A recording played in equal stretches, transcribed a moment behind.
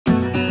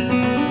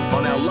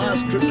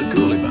trip to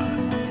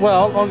Coolibah.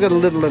 Well, I've got a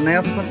little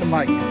announcement to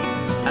make.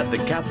 At the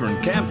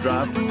Katherine camp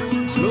draft,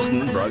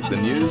 Milton broke the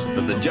news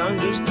that the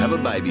Joneses have a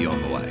baby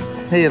on the way.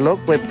 Here, look,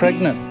 we're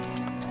pregnant.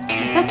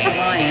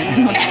 I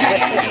am.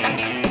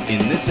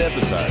 In this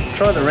episode,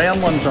 Try the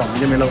round ones on.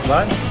 Give me a look,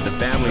 mate. the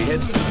family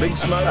heads to the Big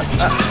Smoke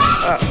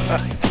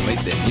to meet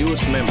their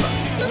newest member.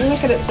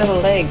 Look at its little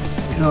legs.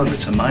 God,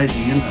 it's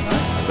amazing, isn't it,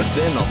 eh? But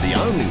they're not the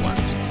only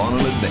ones on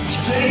an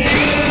adventure.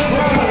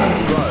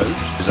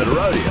 Groves is at a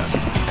rodeo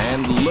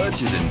and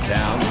Lurch is in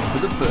town for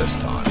the first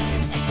time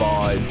in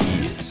 5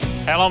 years.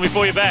 How long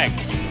before you're back?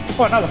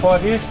 What, another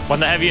 5 years? When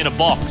they have you in a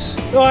box?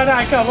 Oh,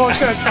 no, come on,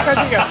 go.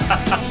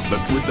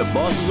 But with the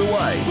bosses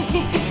away,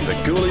 the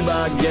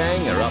Coolibah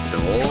gang are up to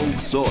all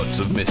sorts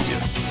of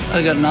mischief.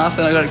 I got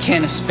nothing. I got a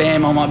can of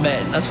Spam on my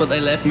bed. That's what they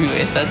left me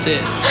with. That's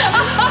it.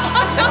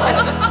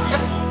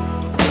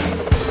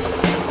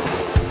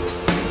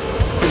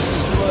 This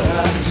is what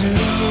I do.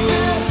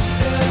 This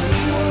is what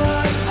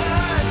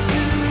I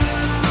do.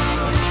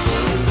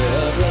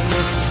 Forever,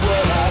 this is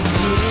what I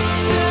do.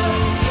 This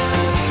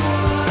is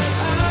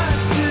what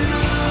I do.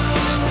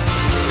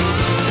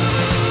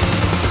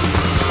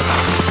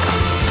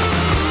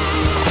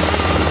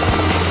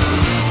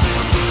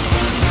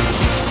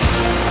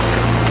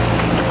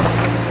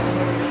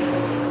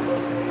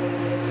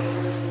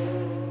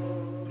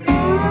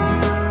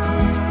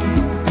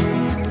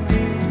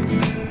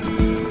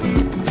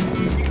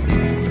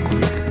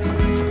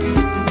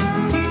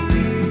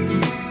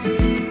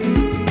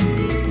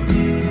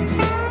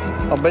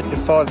 I'll bet you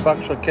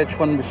 $5 I'll catch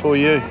one before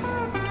you.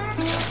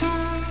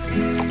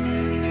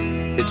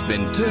 It's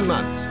been 2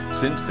 months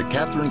since the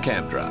Katherine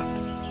camp draft,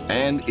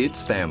 and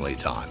it's family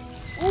time.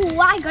 Oh,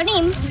 I got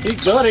him. You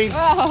got him.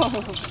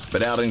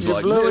 But outings You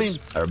like blew this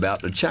him. are about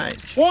to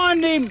change,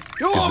 Wind him.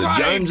 because the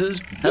Joneses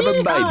have a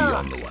baby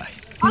on the way.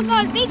 I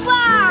got a big one.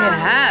 You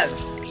have.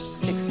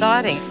 It's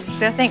exciting.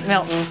 See, I think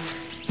Milton,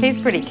 he's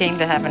pretty keen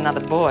to have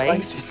another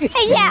boy.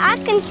 Hey, yeah, I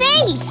can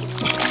see.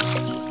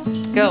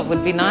 Girl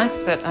would be nice,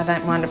 but I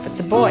don't mind if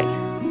it's a boy.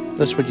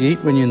 That's what you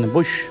eat when you're in the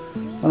bush.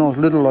 When I was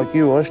little like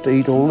you, I used to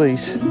eat all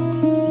these.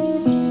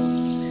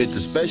 It's a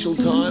special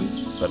time,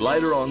 but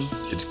later on,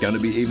 it's going to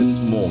be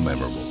even more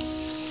memorable.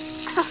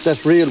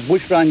 That's real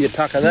bush run, you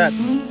tucker that.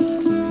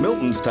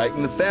 Milton's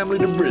taking the family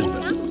to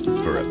Brisbane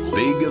for a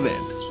big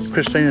event.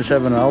 Christina's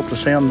having an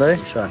ultrasound there,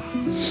 so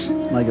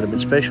make it a bit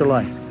special,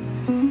 eh?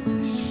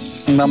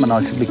 Mum and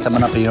I should be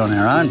coming up here on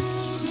our own.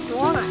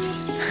 Why?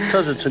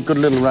 Because it's a good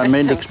little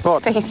romantic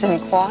spot. Peace and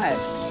quiet.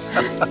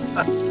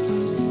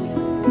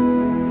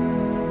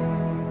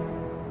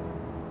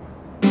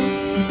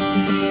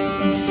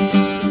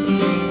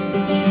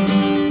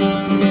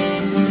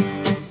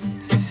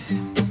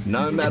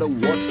 No matter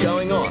what's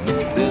going on,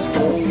 there's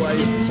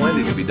always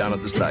plenty to be done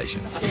at the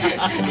station.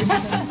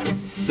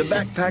 The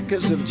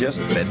backpackers have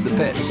just fed the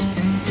pets.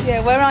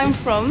 Yeah, where I'm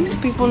from,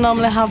 people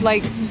normally have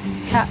like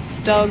cats,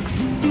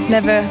 dogs,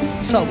 never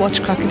sort of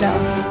watch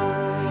crocodiles.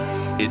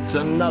 It's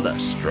another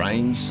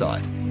strange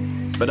sight.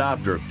 But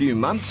after a few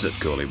months at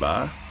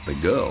Coolibah, the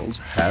girls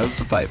have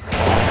a favourite.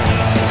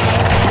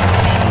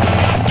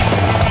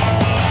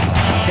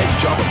 Head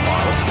chopper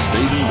pilot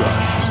Stephen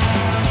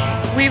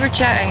Groves. We were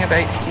chatting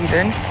about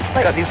Stephen. He's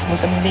got these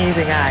most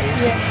amazing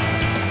eyes.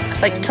 Yeah.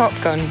 Like Top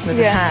Gun with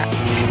a hat.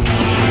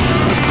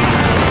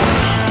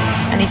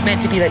 And he's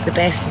meant to be like the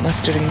best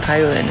mustering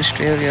pilot in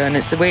Australia, and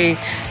it's the way,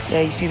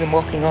 yeah, you see them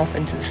walking off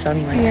into the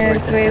sunlight. Yeah,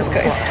 towards the way he's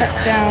got his top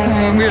down.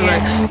 And we're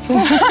like,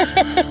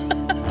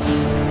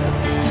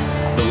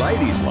 The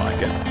ladies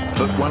like it,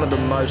 but one of the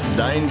most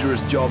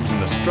dangerous jobs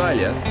in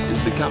Australia is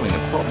becoming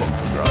a problem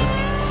for Grove.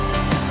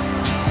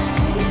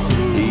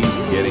 He's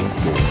getting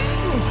bored.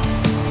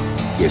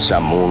 Yeah,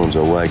 some mornings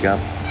I wake up,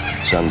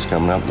 sun's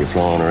coming up, you're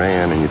flying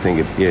around and you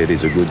think, it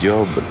is a good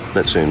job, but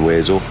that soon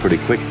wears off pretty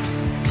quick.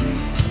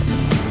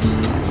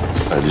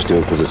 I just do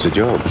it because it's a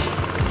job.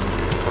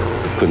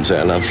 Couldn't say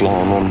I love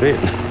flying one bit,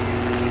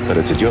 but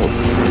it's a job.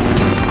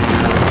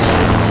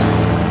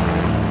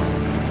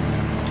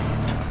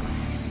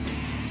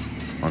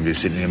 I'm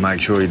just sitting here to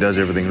make sure he does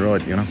everything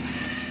right, you know.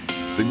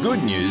 The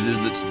good news is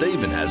that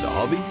Stephen has a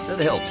hobby that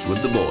helps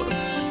with the boredom.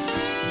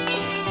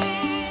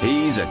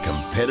 He's a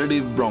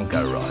competitive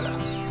bronco rider.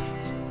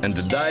 And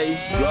today,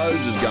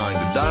 Groves is going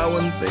to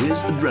Darwin for his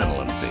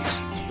adrenaline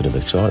fix. Bit of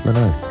excitement,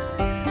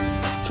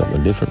 eh?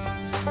 Something different.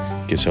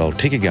 Gets the old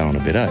ticker going a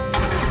bit, eh?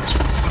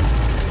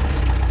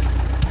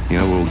 You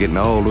know, we're all getting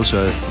older,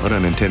 so I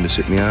don't intend to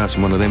sit in the arse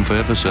in one of them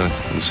forever, so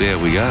we'll see how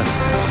we go.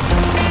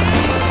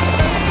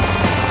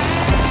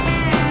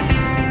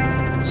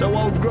 So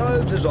while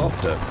Groves is off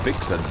to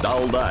fix a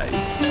dull day,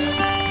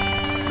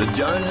 the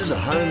Joneses are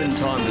home in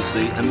time to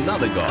see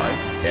another guy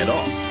head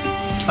off.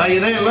 Are you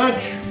there,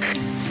 Lurch?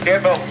 Yeah,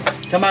 Bill.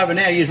 Come over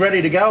now. You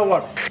ready to go or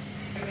what?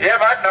 Yeah,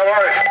 mate, no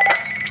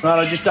worries. Right,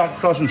 I'll just duck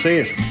across and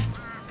see us.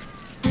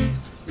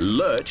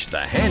 Lurch, the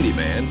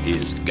handyman,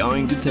 is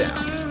going to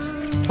town.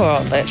 Poor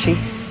old Lurchy.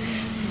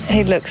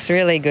 He looks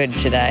really good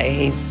today.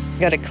 He's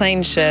got a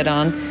clean shirt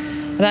on.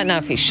 I don't know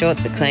if his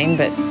shorts are clean,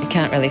 but you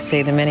can't really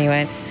see them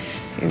anyway.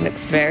 He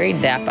looks very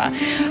dapper.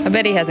 I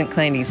bet he hasn't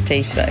cleaned his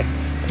teeth though.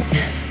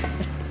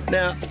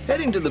 Now,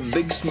 heading to the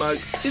Big Smoke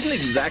isn't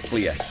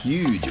exactly a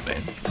huge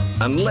event,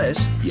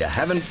 unless you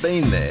haven't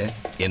been there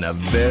in a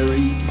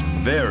very,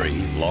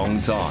 very long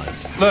time.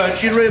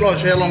 Lurch, you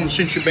realise how long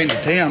since you've been to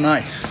town,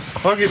 eh?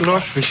 I get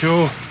lost for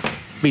sure.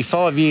 Be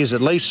 5 years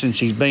at least since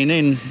he's been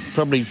in,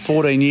 probably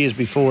 14 years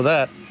before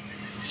that.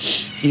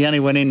 He only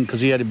went in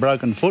because he had a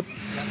broken foot.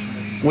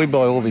 We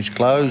buy all his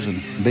clothes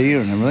and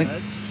beer and everything.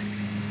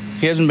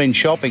 He hasn't been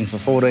shopping for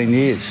 14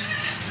 years.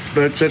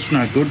 Lurch, that's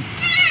no good.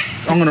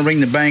 I'm going to ring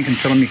the bank and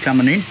tell them you're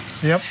coming in.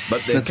 Yep.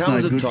 But there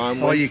comes a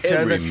time when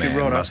every man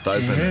must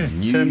open a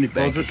new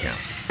bank account.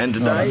 And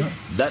today,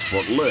 that's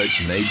what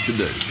Lurch needs to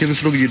do. Give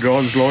us a look at your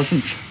driver's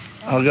licence.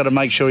 I've got to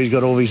make sure he's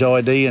got all his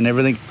ID and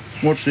everything.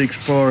 What's the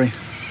expiry?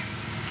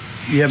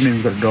 You haven't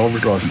even got a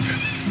driver's licence.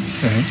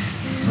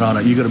 Righto,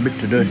 you've got a bit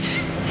to do.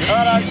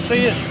 Righto,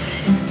 see you.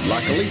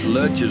 Luckily,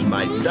 Lurch's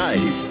mate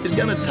Dave is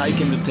going to take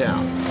him to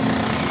town.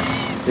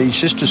 His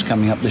sister's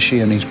coming up this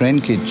year and his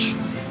grandkids.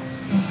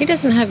 He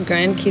doesn't have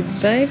grandkids,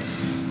 babe.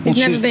 He's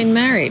never been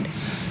married.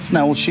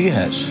 No, well, she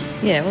has.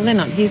 Yeah, well, they're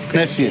not his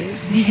Nephew.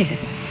 grandkids. Yeah.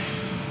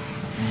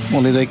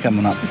 Well, they're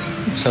coming up,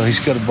 so he's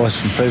got to buy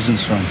some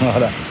presents for him.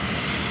 Righto.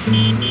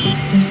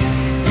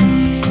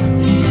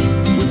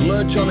 With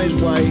Lurch on his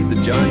way, the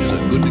Joneses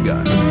are good to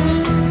go.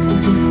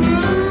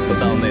 But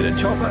they'll need a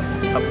chopper,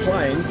 a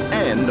plane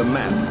and a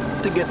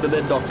map to get to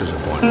their doctor's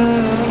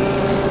appointment.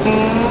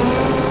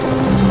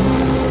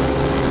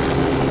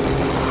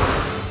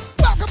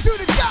 Welcome to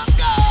the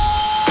jungle.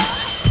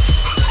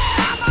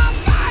 I'm on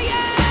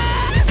fire.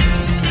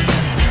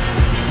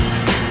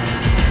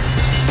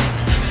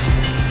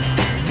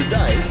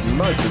 Today,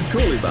 most of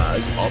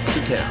coolibah's off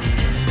to town.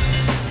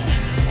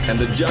 And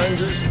the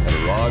Joneses have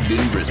arrived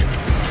in Brisbane.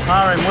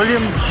 R.M.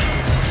 Williams,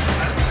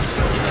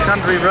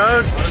 Country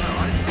Road.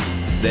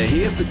 They're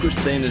here for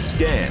Christina's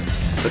scan,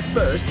 but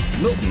first,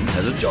 Milton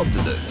has a job to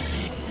do.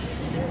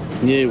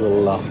 Yeah,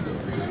 well,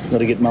 got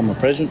to get Mum a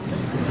present.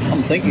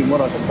 I'm thinking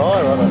what I could buy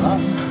her, I don't know.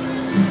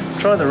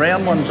 Try the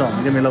round ones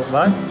on. Give me a look,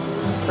 babe.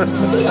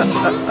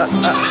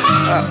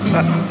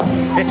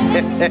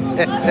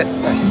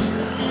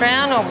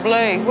 Brown or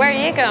blue? Where are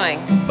you going?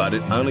 But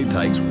it only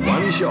takes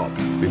one shop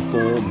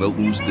before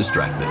Milton's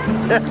distracted.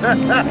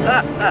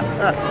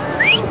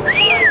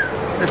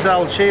 This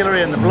old Sheila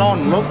and the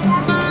blonde, look.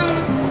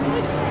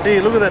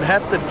 Here, look at that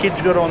hat that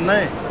kid's got on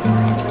there.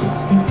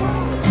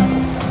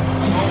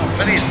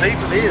 Plenty of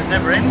people here,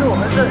 never end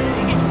on, is it?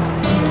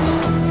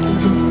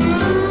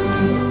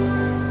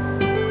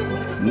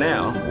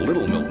 Now,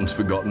 little Milton's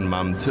forgotten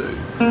Mum too.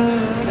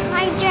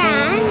 Hey,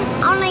 Jan,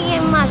 I want to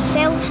get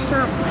myself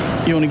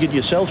something. You want to get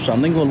yourself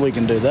something? Well, we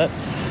can do that.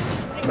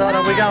 Right,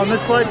 are we going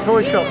this way?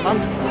 Toy shop, Mum.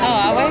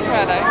 Oh, are we,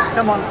 Righto?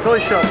 Come on, toy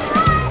shop.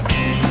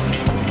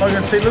 I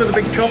can see, look at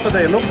the big chopper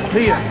there, look.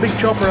 Here, big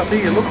chopper up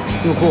here, look.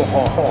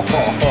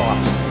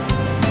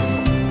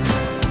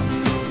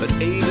 But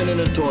even in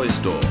a toy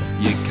store,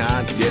 you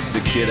can't get the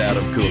kid out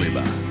of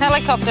coolibah.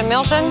 Helicopter,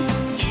 Milton.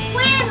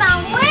 Where,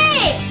 Mum,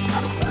 where?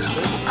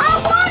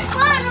 I want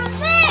one of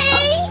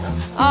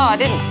these. Oh, I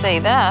didn't see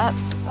that.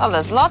 Oh,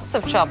 there's lots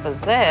of choppers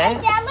there.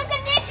 Hey, Dad, look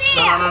at this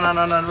here. No.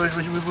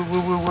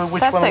 Which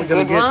That's one are a we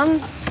going good to get?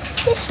 one.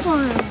 This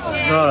one.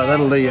 Right,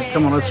 that'll do you.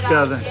 Come on, let's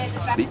go then.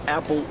 The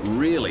apple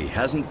really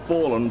hasn't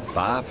fallen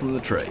far from the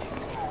tree.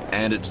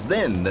 And it's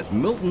then that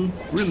Milton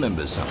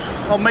remembers something.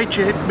 I'll meet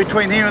you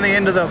between here and the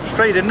end of the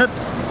street, isn't it?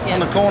 Yeah. On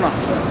the corner.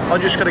 I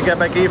just got to go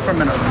back here for a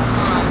minute.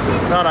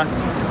 Righto.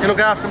 You look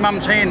after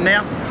Mum's hand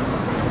now.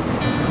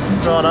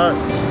 Righto.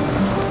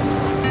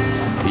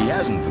 He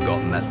hasn't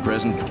forgotten that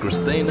present for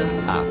Christina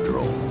after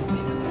all.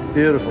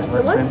 Beautiful.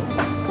 That's him.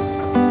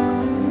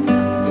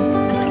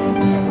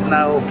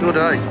 No, good,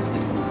 eh?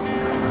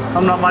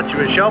 I'm not much of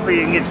a shopper.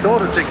 You can get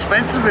thought it's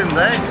expensive in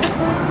there.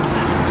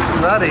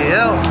 Bloody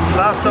hell.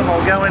 Last time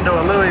I'll go into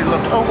a Louis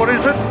Vuitton. What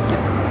is it?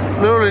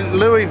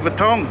 Louis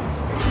Vuitton.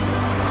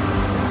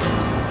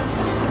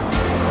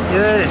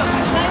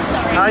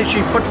 Yeah. Hey,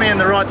 she put me in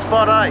the right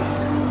spot, eh?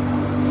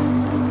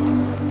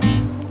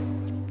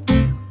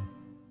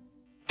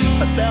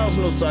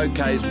 1,000 or so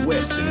k's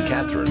west in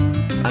Katherine,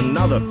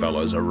 another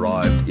fella's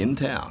arrived in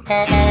town.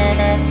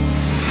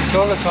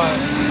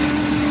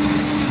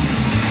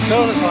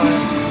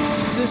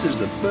 This is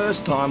the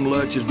first time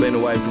Lurch has been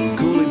away from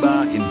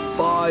coolibah in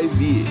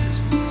 5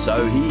 years,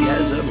 so he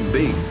has a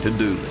big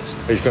to-do list.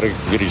 He's got to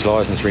get his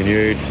licence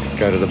renewed,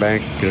 go to the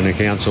bank, get an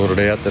account sorted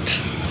out, that's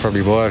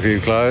probably buy a few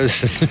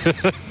clothes.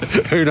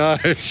 Who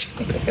knows?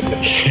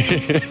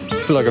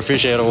 Like a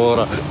fish out of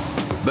water.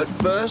 But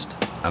first,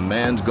 a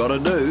man's got to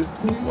do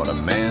what a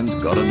man's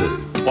got to do.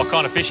 What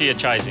kind of fish are you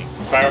chasing?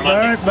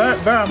 Barramundi?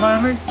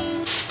 Barramundi.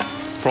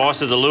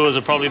 Price of the lures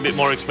are probably a bit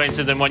more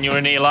expensive than when you were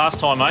in here last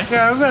time, mate.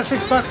 Yeah, about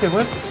 $6 it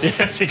was.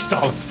 Yeah,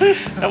 $6.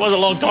 That was a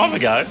long time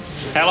ago.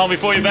 How long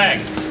before you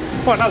bag?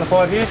 What, another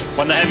 5 years?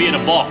 When they have you in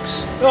a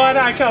box. Oh,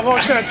 no, come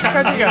on, go.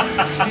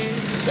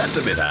 That's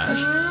a bit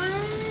harsh.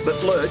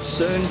 But Lurch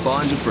soon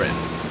finds a friend.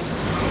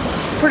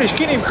 Pretty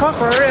skinny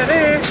copper around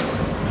here.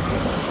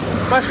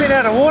 Must been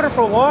out of water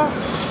for a while.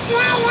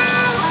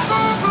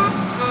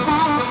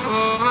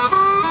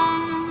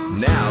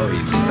 Now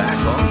he's back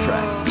on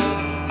track.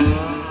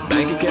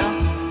 Bank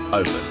account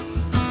open.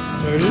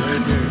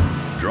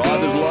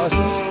 Driver's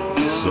licence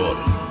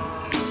sorted.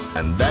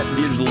 And that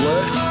gives Lurch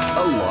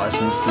a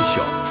licence to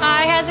shop.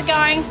 Hi, how's it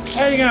going?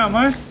 How you going,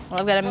 mate?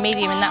 Well, I've got a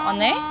medium in that one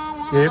there.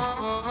 Yep.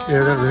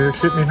 Yeah, that really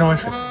suit me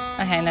nicely.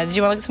 Okay, now did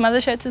you want to look at some other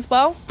shirts as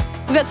well?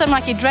 We've got some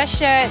like your dress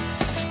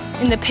shirts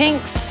in the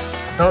pinks.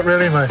 Not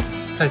really, mate.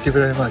 Thank you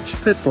very much.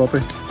 Fit floppy.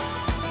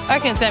 I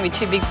reckon it's going to be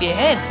too big for your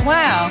head.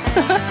 Wow.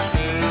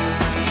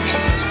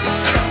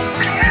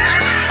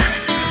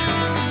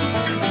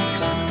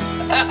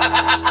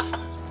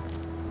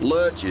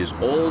 Lurch is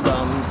all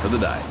done for the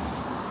day.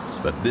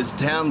 But this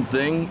town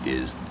thing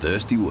is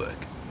thirsty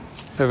work.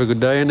 Have a good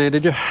day in there,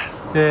 did you?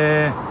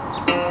 Yeah.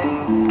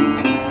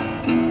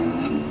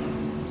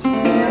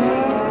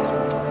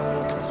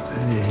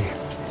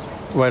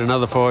 Wait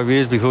another 5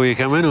 years before you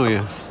come in, or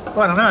you?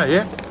 I don't know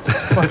yet.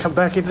 Might come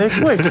back in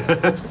next week.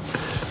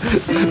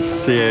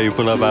 See how you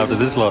pull up after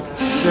this lot.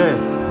 Yeah.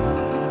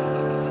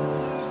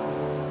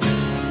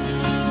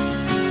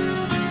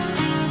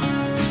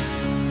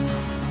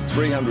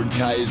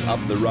 K's up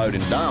the road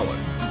in Darwin,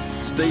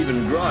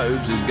 Stephen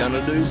Groves is going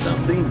to do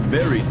something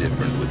very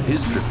different with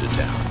his trip to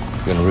town.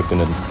 You're going to rip in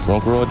a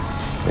bronc ride?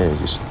 Yeah,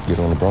 just get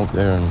on the bronc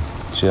there and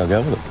see how I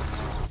go with it.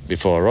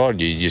 Before I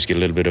ride, you just get a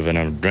little bit of an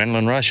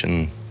adrenaline rush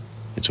and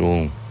it's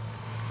all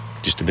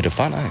just a bit of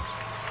fun, eh?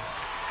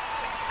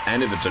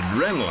 And if it's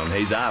adrenaline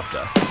he's after,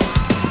 I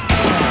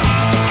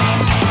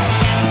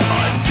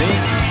think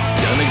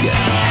he's going to get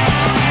it.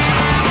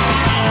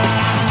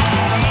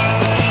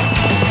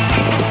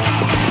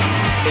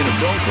 In a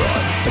bronc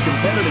ride, a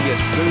competitor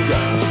gets 2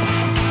 goes.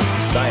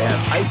 They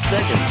have 8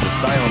 seconds to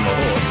stay on the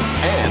horse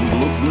and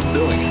look good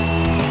doing it.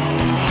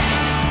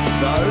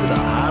 So, the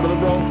harder the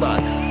bronc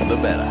bucks, the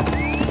better.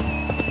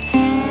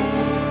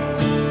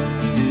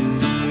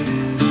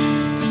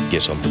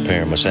 Guess I'm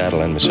preparing my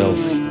saddle and myself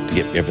to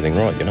get everything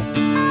right, you know?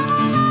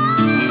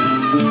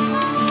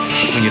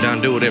 When you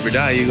don't do it every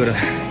day, you got to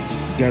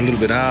go a little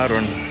bit harder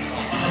and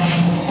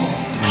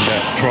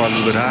try a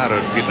little bit harder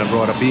at getting it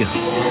right up here.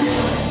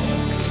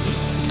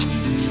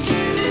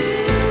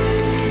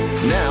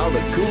 Now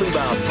the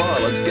coolibah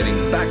pilot's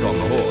getting back on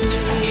the horse.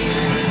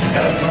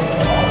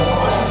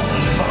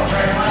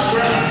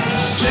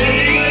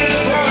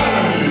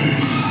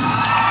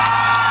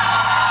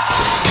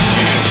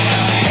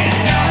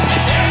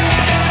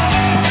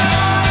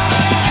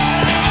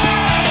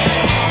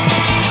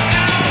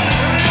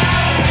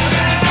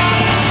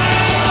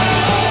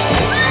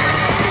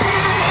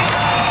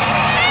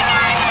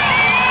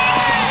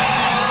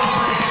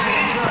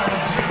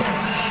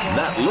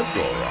 That looked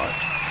all right.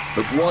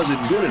 But was it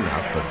good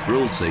enough for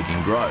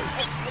thrill-seeking Groves?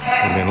 Would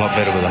have been a lot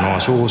better with a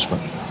nice horse, but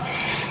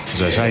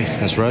as I say,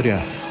 that's rodeo.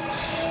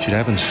 Shit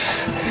happens.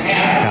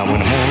 Can't win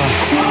them all,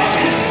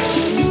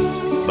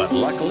 But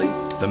luckily,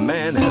 the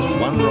man has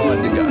one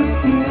ride to go.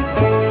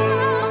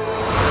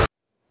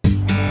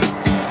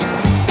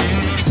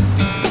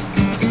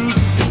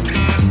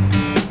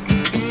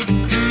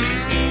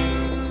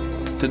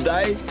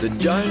 Today, the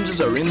Joneses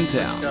are in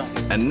town,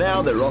 and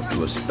now they're off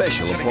to a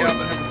special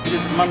appointment.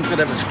 Mum's got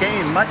to have a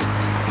scan, mate.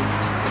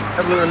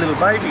 Have a look at the little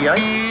baby, eh?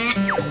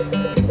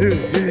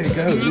 Here,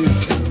 go.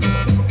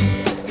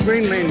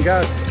 Green man,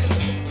 go.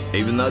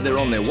 Even though they're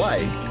on their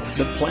way,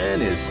 the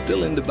plan is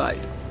still in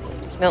debate.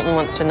 Milton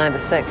wants to know the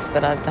sex,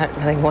 but I don't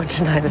really want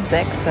to know the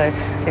sex, so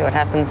see what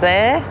happens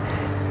there.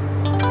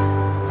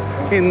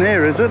 In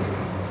there, is it?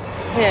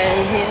 Yeah,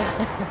 in here.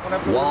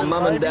 While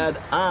Mum and Dad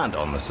aren't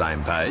on the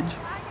same page,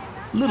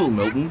 little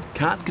Milton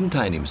can't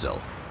contain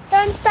himself.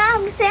 Don't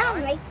stop me.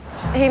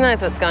 He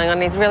knows what's going on.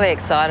 He's really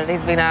excited.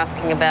 He's been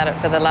asking about it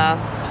for the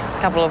last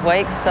couple of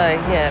weeks, so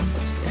yeah.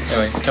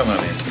 Anyway, come on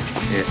in.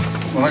 Yeah.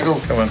 Michael,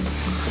 come on.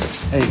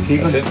 Hey,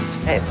 keep it.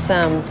 It's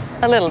a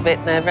little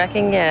bit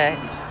nerve-wracking, yeah.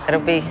 It'll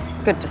be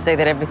good to see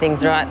that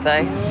everything's right,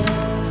 though.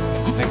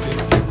 Thank you.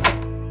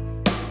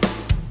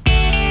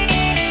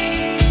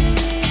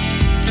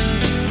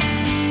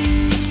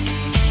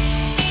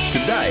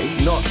 Today,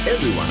 not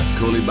everyone at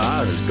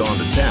Coolibah has gone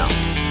to town.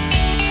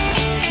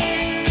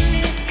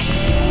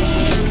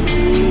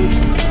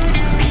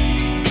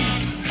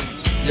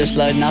 Just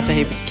loading up a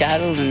heap of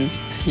cattle and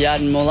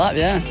yarding them all up,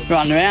 yeah.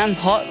 Running around,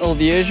 hot, all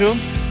the usual.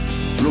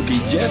 Rookie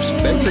Jeff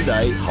spent the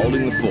day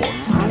holding the fort.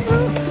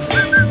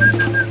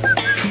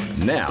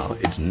 Now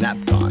it's nap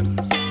time.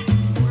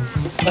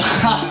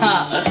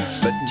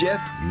 But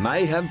Jeff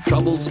may have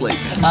trouble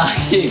sleeping. Are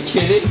you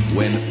kidding?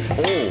 When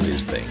all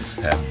his things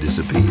have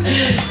disappeared.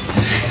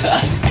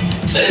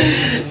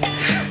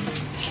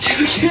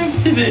 Took a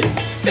minute.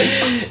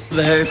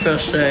 Very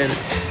frustrated.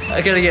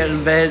 I gotta get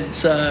in bed,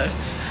 so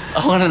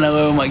I want to know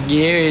where all my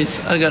gear is.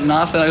 I got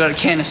nothing. I got a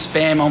can of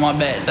Spam on my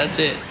bed. That's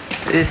it.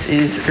 This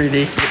is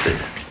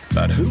ridiculous.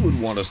 But who would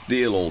want to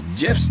steal all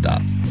Jeff's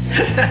stuff?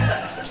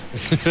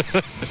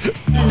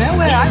 I know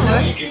where I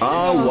work.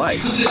 Oh,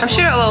 wait. I'm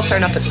sure it'll all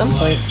turn up at some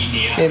point,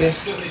 maybe.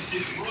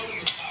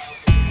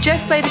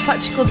 Jeff played a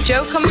practical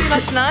joke on me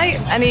last night,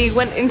 and he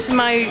went into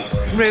my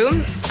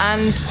room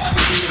and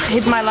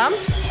hid my lamp.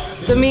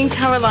 So me and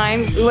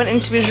Caroline, we went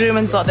into his room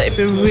and thought that it'd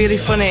be really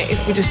funny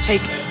if we just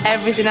take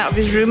everything out of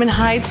his room and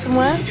hide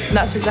somewhere. And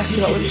that's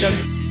exactly what we've done.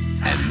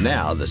 And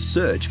now the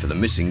search for the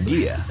missing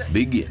gear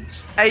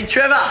begins. Hey,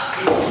 Trevor.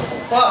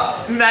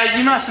 What? Mate,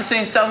 you must have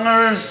seen some of my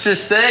rooms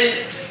just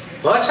there.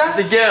 What's that?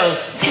 The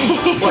girls.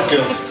 What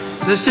girls?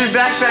 The two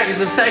backpackers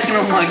have taken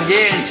all my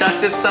gear and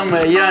chucked it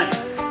somewhere. You don't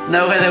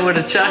know where they would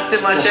have chucked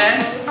it by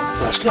chance?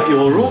 That's not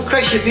your room,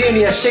 Chris. You've been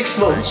here 6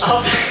 months.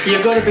 Oh.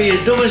 You've got to be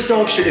as dumb as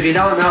dog shit if you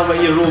don't know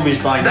where your room is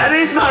by now. That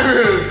is my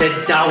room.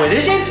 Then no, it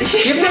isn't.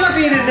 You've never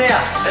been in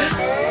there.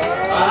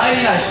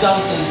 I know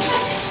something.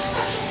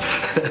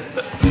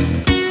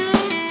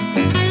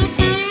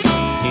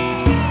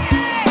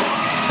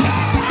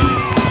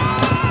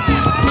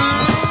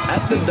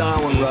 At the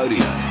Darwin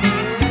Rodeo,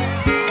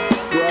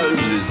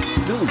 Groves is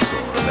still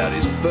sore about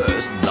his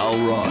first dull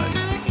ride.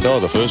 Oh,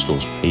 the first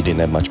was. He didn't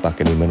have much buck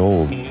in him at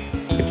all.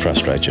 It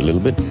frustrates you a little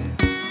bit.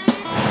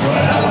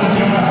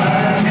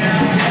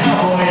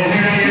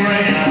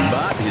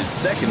 But his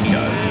second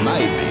go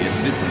may be a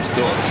different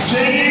story.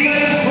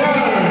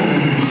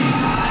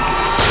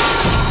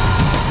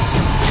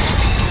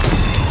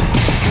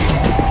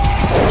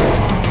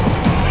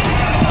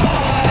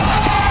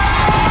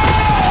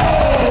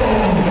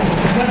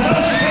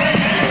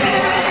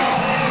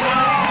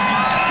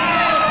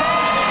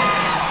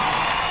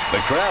 The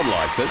crowd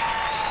likes it.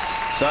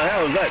 So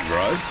how was that,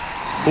 Grove?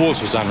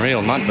 Horse was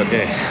unreal, mate, but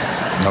yeah,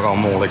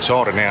 I'm all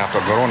excited now after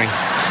I got on him.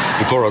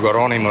 Before I got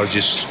on him, I was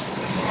just...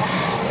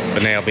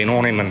 But now I've been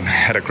on him and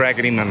had a crack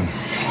at him, and,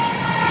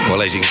 well,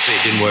 as you can see,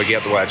 it didn't work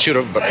out the way it should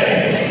have, but,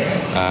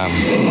 yeah,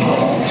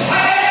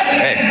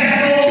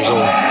 it was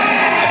all a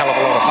hell of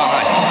a lot of fun,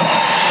 eh?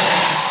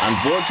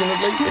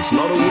 Unfortunately, it's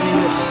not a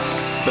winning run,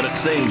 but it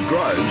seems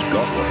Groves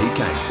got what he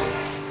came for.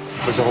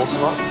 Was the horse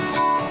right?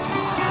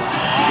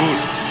 Good.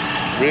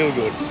 Real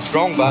good.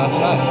 Strong bars,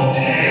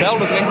 mate.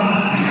 Belted me.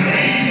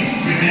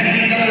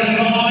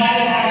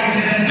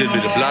 Did a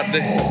bit of blood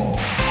there.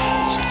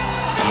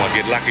 I might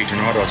get lucky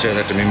tonight, I'll tell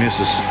that to me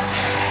missus.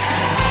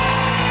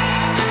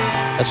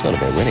 That's not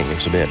about winning,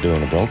 it's about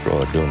doing a bronc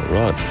ride, doing it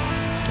right.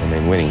 I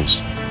mean,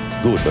 winning's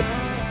good, but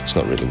it's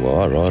not really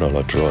why I ride. I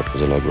like to ride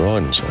because I like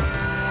riding, so.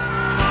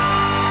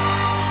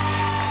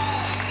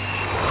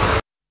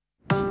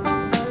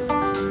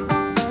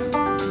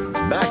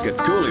 Back at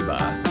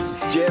Coolibah,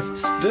 Jeff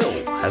still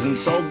hasn't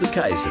solved the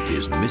case of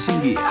his missing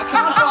gear. I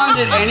can't find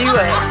it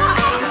anywhere.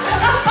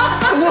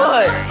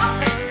 What?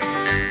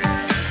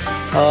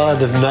 Oh,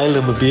 they've nailed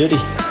him a beauty.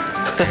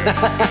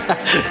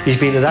 He's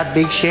been to that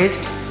big shed,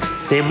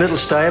 them little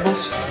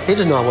stables. He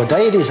doesn't know what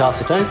day it is half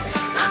the time.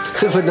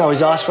 He would know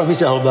his ass from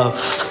his elbow.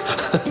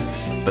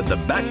 But the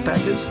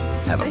backpackers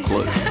have a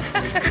clue.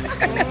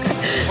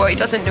 What he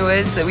doesn't know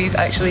is that we've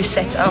actually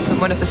set it up in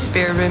one of the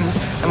spare rooms,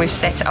 and we've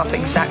set it up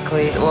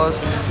exactly as it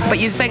was. But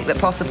you'd think that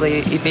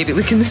possibly he'd maybe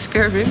look in the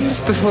spare rooms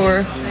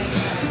before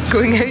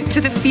going out to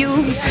the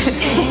fields.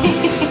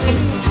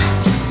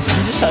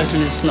 I'm just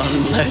hoping it's not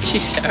in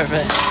Lurchy's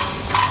caravan.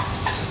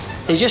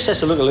 He just has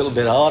to look a little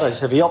bit harder.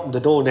 If he opened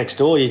the door next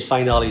door, you'd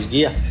find all his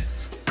gear.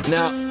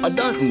 Now, I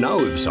don't know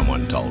if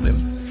someone told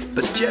him,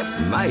 but Jeff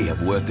may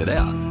have worked it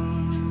out.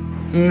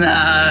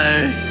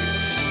 No.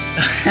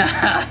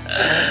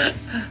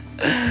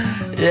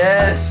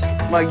 Yes,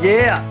 my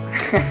gear.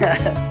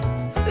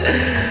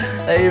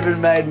 I even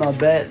made my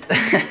bed.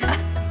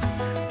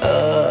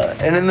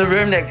 And in the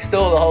room next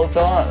door the whole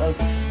time.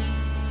 That's...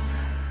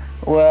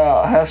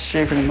 Wow, how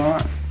stupid am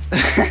I?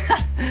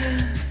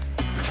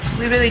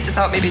 We really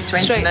thought maybe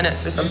 20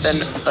 minutes or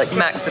something, like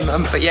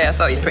maximum. But yeah, I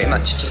thought you'd pretty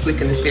much just look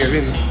in the spare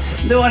rooms.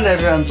 No wonder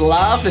everyone's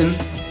laughing.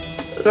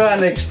 Right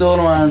next door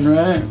to my own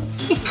room.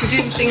 We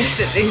didn't think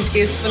that it would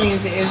be as funny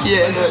as it is.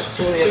 Yeah, no, it's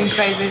been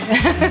crazy.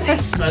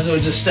 Might as well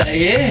just stay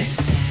here.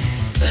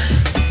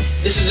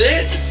 This is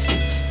it.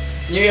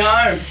 New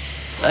home.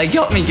 They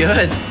got me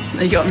good.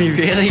 They got me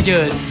really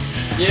good.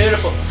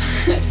 Beautiful.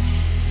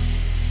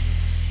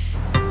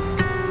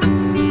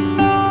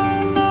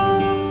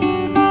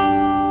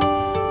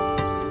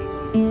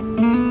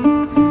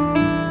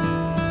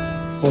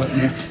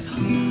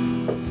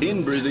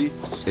 In Brizzy,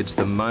 it's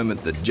the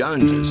moment the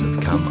Joneses have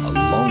come a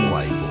long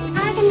way for.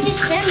 I can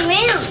just turn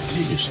around.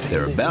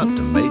 They're about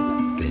to meet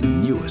their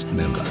newest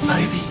member.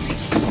 Baby.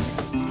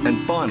 And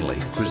finally,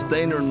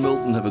 Cristina and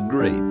Milton have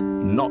agreed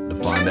not to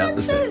find out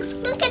the sex.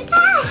 Look at that.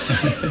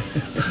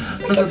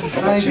 Look at the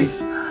baby.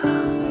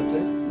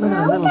 Look at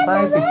the little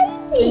baby.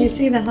 Can you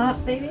see the heart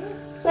beating?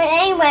 But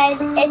anyways,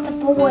 it's a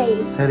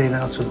boy. How do you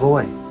know it's a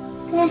boy?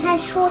 And it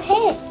has short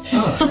hair.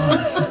 Oh,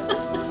 nice.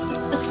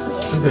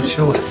 It's a bit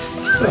short.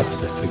 Well,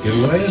 that's a good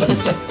way, isn't it?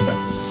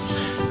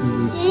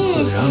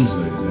 So the arms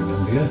moving there,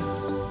 remember, yeah?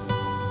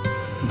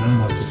 No,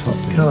 up the top.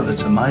 God,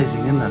 that's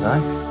amazing, isn't it, eh?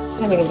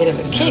 Having a bit of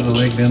a kick. Another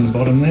leg down the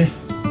bottom there.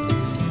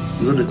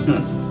 Good, isn't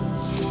it?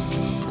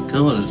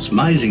 God, it's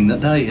amazing that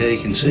day how you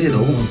can see it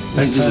all.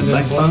 That little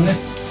backbone there.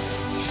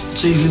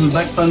 See your little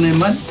backbone there,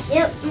 mate?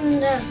 Yep,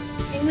 and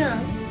hang on.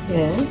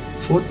 Yeah.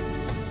 Foot.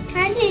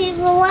 Daddy,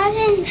 well, why is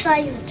it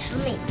inside your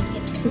tummy?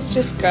 It's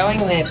just growing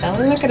there,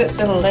 Bella. Look at its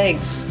little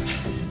legs.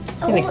 It's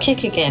going to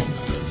kick again.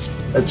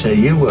 That's how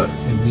you work.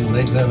 And your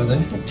legs over there.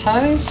 The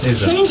toes.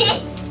 There's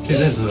see,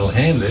 there's a little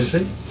hand there,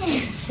 see?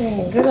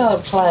 Yeah, good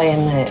old play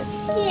in there.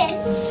 Yeah.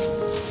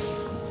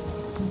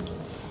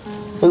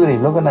 Look at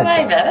him, look at that.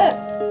 Wave at it.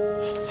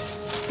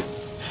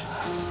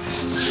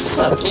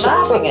 Well, it's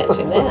laughing at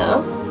you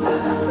now.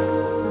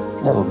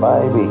 Little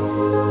baby.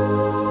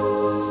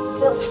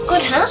 Looks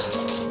good, huh?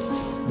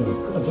 Yeah, it's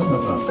good, doesn't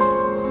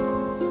it?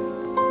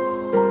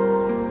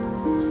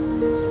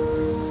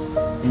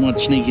 You might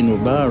sneak into a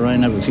bar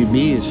and have a few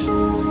beers.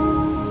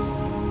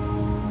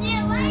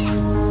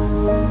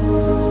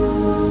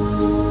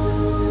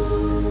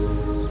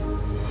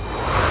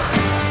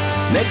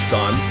 Next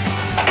time,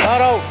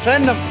 Otto,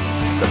 send them.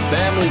 the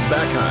family's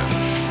back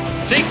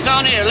home. 6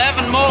 on here,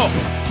 11 more.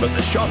 But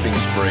the shopping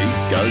spree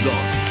goes on.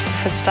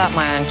 I could start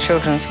my own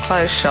children's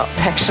clothes shop,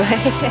 actually.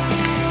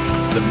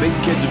 The big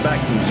kids are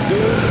back from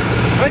school.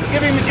 Quick,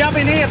 give him a jump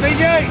in here,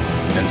 BJ.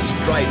 And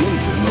straight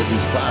into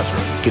Milton's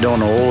classroom. Get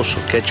on a horse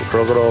or catch a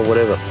crocodile,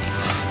 whatever.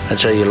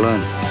 That's how you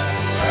learn.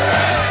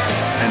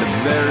 And a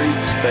very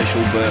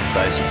special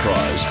birthday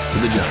surprise for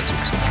the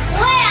Joneses.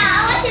 Wow!